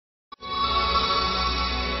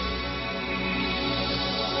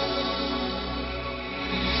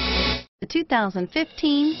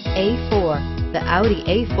2015 A4. The Audi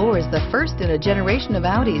A4 is the first in a generation of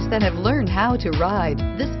Audis that have learned how to ride.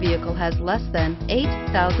 This vehicle has less than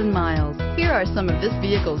 8,000 miles. Here are some of this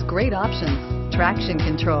vehicle's great options: traction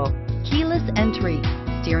control, keyless entry,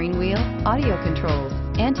 steering wheel audio controls,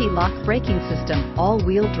 anti-lock braking system,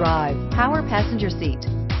 all-wheel drive, power passenger seat,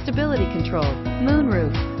 stability control,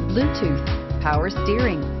 moonroof, Bluetooth, power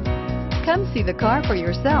steering. Come see the car for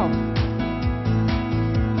yourself.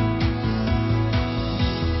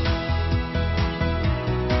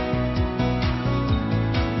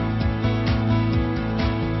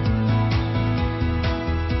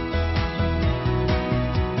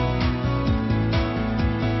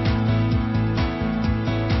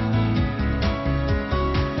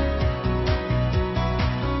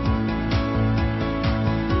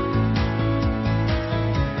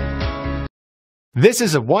 This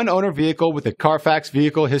is a one-owner vehicle with a Carfax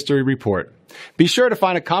Vehicle History Report. Be sure to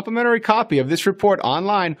find a complimentary copy of this report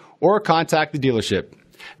online or contact the dealership.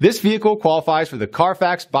 This vehicle qualifies for the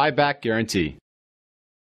Carfax Buyback Guarantee.